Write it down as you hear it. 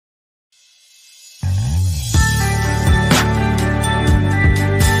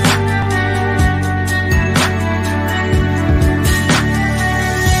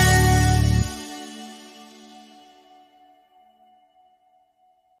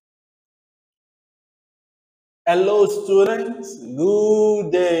Hello, students.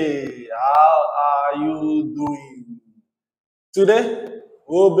 Good day. How are you doing? Today,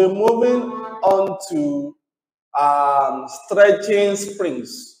 we'll be moving on to stretching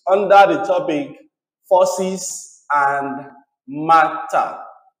springs under the topic forces and matter.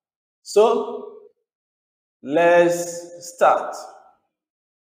 So, let's start.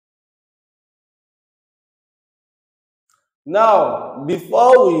 Now,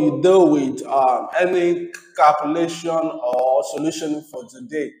 before we deal with any calculation or solution for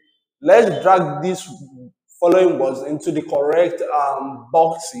today, let's drag these following words into the correct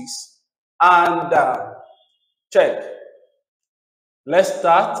boxes and check. Let's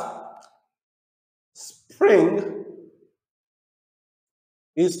start. Spring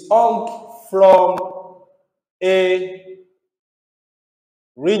is hung from a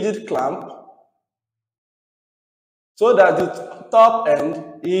rigid clamp so that the top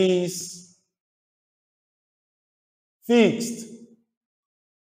end is fixed.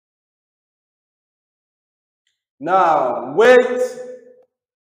 Now, weights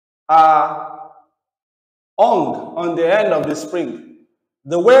are hung on the end of the spring.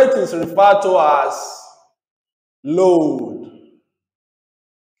 The weight is referred to as load.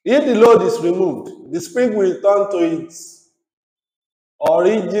 If the load is removed, the spring will return to its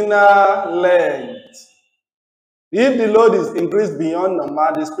original length. If the load is increased beyond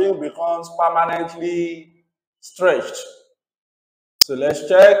normal, the spring becomes permanently stretched. So let's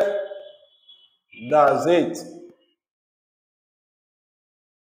check. That's it.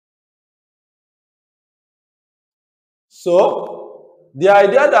 So, the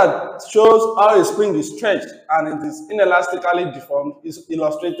idea that shows how a spring is stretched and it is inelastically deformed is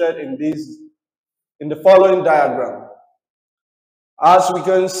illustrated in the following diagram. As we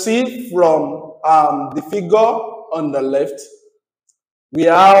can see from the figure on the left, we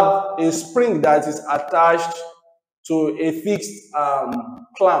have a spring that is attached to a fixed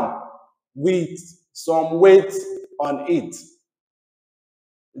clamp with some weight on it.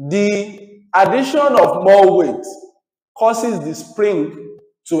 The addition of more weight causes the spring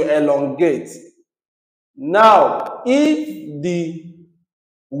to elongate. Now, if the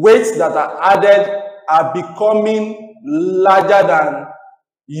weights that are added are becoming larger than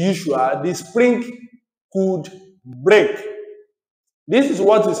usual, the spring could break. This is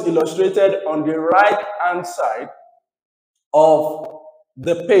what is illustrated on the right hand side of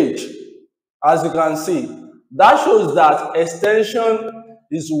the page. As you can see, that shows that extension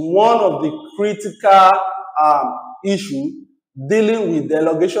is one of the critical issues dealing with the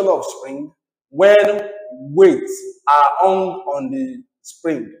elongation of spring when weights are hung on the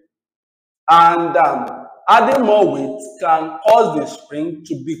spring. And adding more weight can cause the spring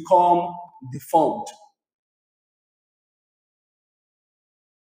to become deformed.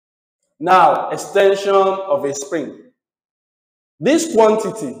 Now, extension of a spring. This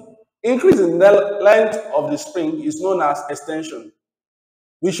quantity, increase in the length of the spring, is known as extension.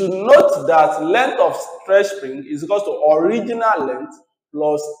 We should note that length of stretch spring is equal to original length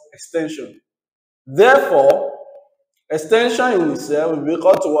plus extension. Therefore, extension in itself will be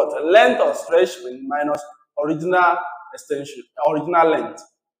equal to what? Length of stretch spring minus original extension, original length.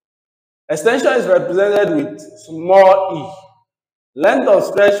 Extension is represented with small e. Length of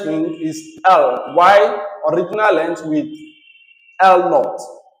stretch spring is L, while original length with L naught.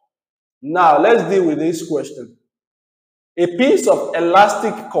 Now, let's deal with this question. A piece of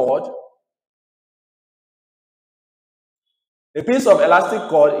elastic cord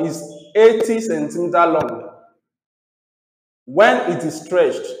is 80 centimeters long. When it is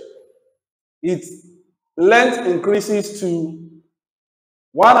stretched, its length increases to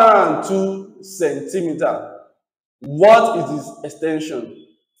 102 centimeters. What is its extension?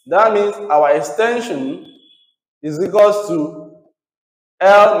 That means our extension is equal to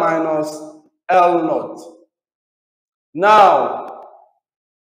L minus L naught. Now,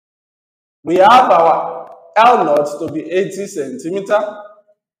 we have our L naught to be 80 centimeters,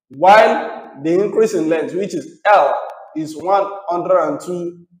 while the increase in length, which is L, is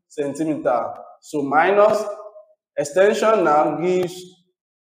 102 centimeters. So minus extension now gives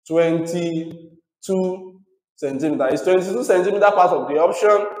 22 centimeters. Is 22 centimeters part of the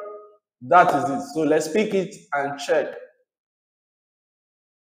option? That is it. So let's pick it and check.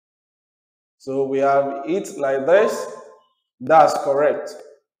 So we have it like this. That's correct.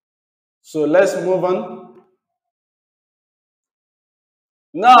 So let's move on.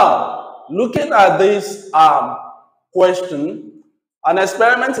 Now, looking at this question, an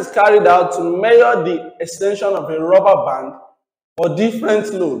experiment is carried out to measure the extension of a rubber band for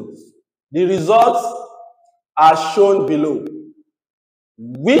different loads. The results are shown below.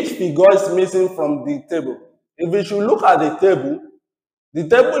 Which figure is missing from the table? if we should look at the table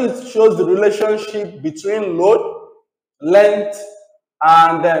shows the relationship between load, length,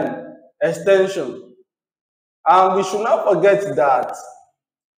 and then extension. And we should not forget that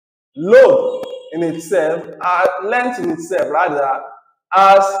load in itself, length in itself rather,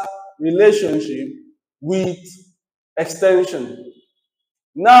 has relationship with extension.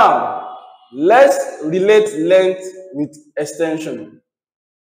 Now, let's relate length with extension.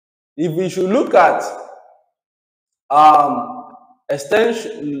 If we should look at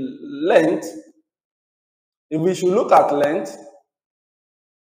extension length, if we should look at length,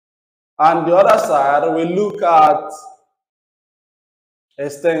 and the other side we look at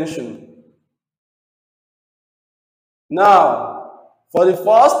extension. Now, for the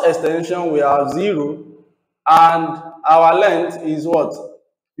first extension we have 0 and our length is what?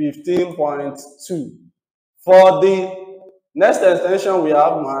 15.2. For the next extension we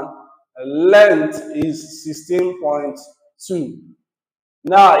have 1, length is 16.2.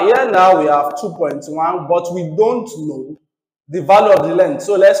 Now here now we have 2.1, but we don't know the value of the length,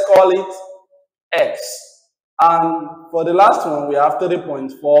 so let's call it x. And for the last one we have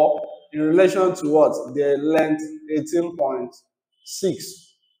 3.4 in relation to what? The length 18.6.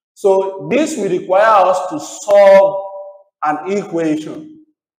 So this will require us to solve an equation.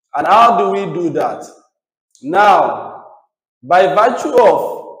 And how do we do that? Now, by virtue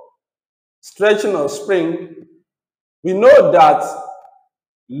of stretching of spring, we know that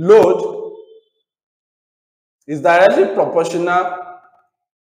load is directly proportional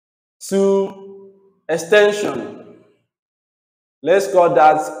to extension. Let's call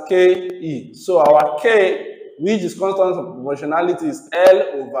that KE. So our K, which is constant of proportionality, is L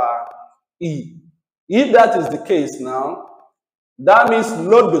over E. If that is the case now, that means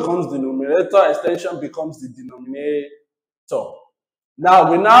load becomes the numerator, extension becomes the denominator.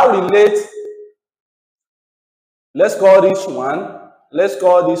 Now we now relate, let's call this 1, let's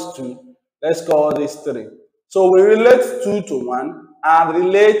call this 2, let's call this 3. So we relate 2 to 1 and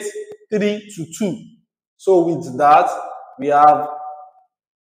relate 3 to 2. So with that, we have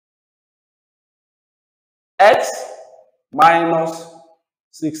x minus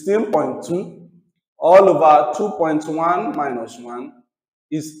 16.2 all over 2.1 minus 1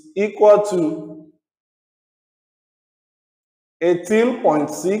 is equal to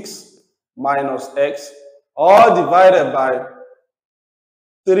 18.6 minus x, all divided by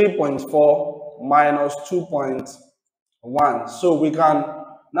 3.4 minus 2.1. So we can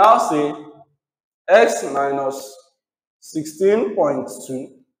now say x minus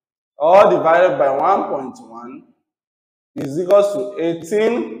 16.2 all divided by 1.1 is equal to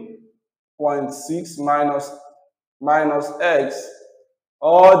 18.6 minus x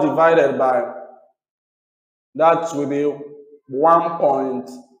all divided by, that will be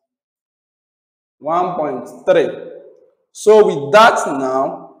 1.3. So with that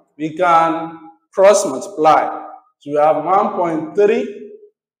now, we can cross multiply. So we have 1.3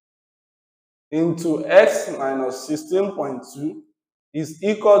 into x minus 16.2 is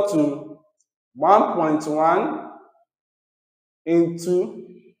equal to 1.1 into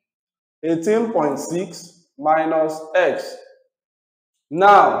 18.6 minus x.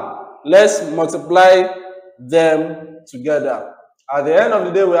 Now, let's multiply them together. At the end of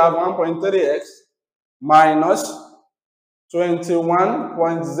the day, we have 1.3x minus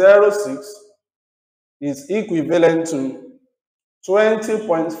 21.06 is equivalent to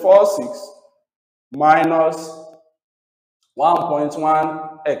 20.46 minus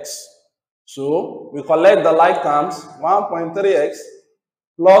 1.1x. So we collect the like terms. 1.3x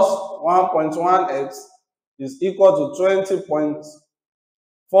plus 1.1x is equal to 20.46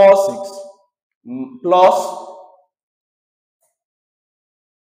 plus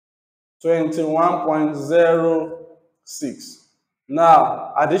 21.06.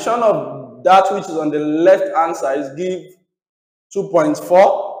 Now, addition of that which is on the left hand side give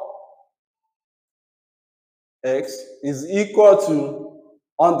 2.4x is equal to,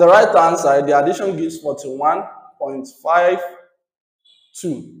 on the right hand side, the addition gives 41.52.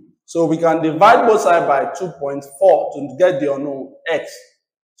 So we can divide both sides by 2.4 to get the unknown x.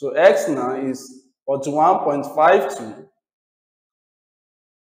 So x now is 41.52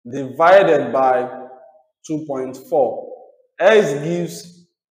 divided by 2.4. X gives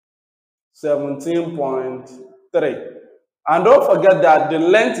 17.3. And don't forget that the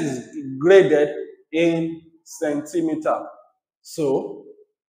length is graded in centimeter. So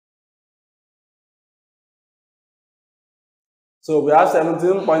we have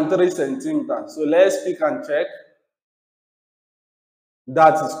 17.3 centimeters. So let's pick and check.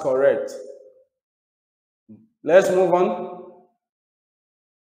 That is correct. Let's move on.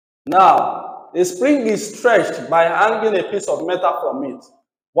 Now, a spring is stretched by hanging a piece of metal from it.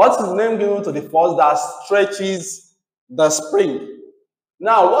 What is the name given to the force that stretches the spring?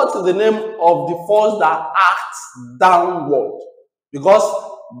 Now, what is the name of the force that acts downward? Because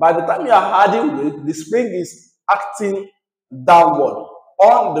by the time you are adding weight, the spring is acting downward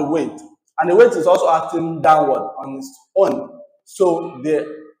on the weight, and the weight is also acting downward on its own. So the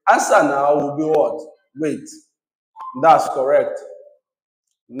answer now will be what? Weight. That's correct.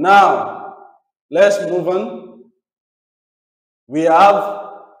 Now, let's move on. We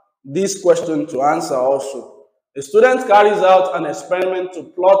have this question to answer also. A student carries out an experiment to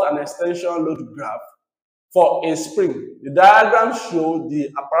plot an extension load graph for a spring. The diagram shows the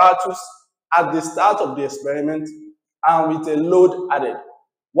apparatus at the start of the experiment and with a load added.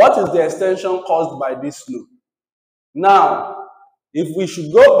 What is the extension caused by this load? Now, if we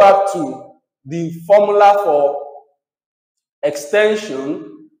should go back to the formula for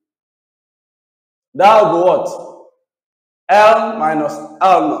extension, that will be what? L minus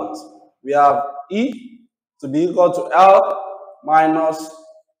L naught. We have E to be equal to L minus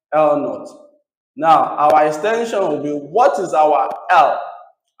L naught. Now, our extension will be, what is our L?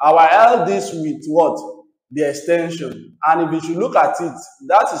 Our L deals with what? The extension. And if you should look at it,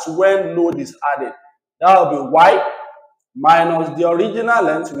 that is when load is added. That will be Y minus the original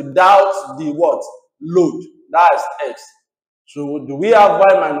length without the what? Load. That is X. So, do we have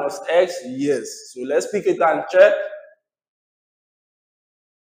Y minus X? Yes. So, let's pick it and check.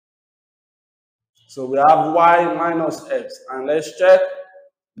 So, we have Y minus X. And let's check.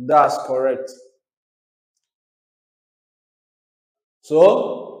 That's correct.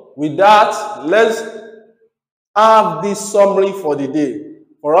 So, with that, let's have this summary for the day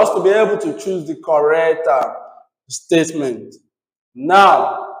for us to be able to choose the correct statement.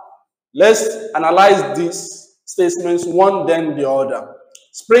 Now, let's analyze these statements one then the other.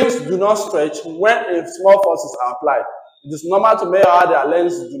 Springs do not stretch when a small forces are applied. It is normal to measure how their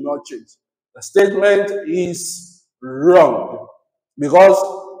lengths do not change. The statement is wrong because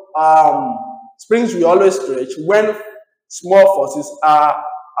springs will always stretch when small forces are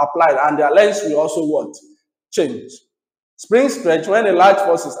applied and their lengths will also what? Change. Springs stretch when a large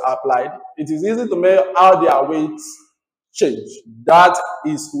force is applied. It is easy to measure how their weights change. That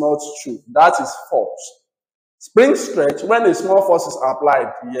is not true. That is false. Springs stretch when a small force is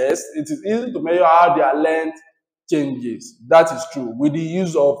applied. Yes, it is easy to measure how their length changes. That is true with the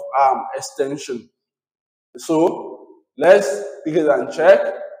use of extension. So let's pick it and check.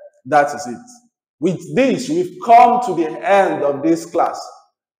 That is it. With this, we've come to the end of this class.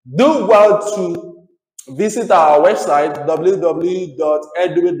 Do well to visit our website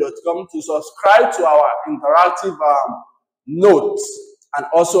www.edubbey.com to subscribe to our interactive notes and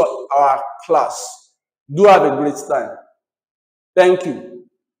also our class. Do have a great time. Thank you.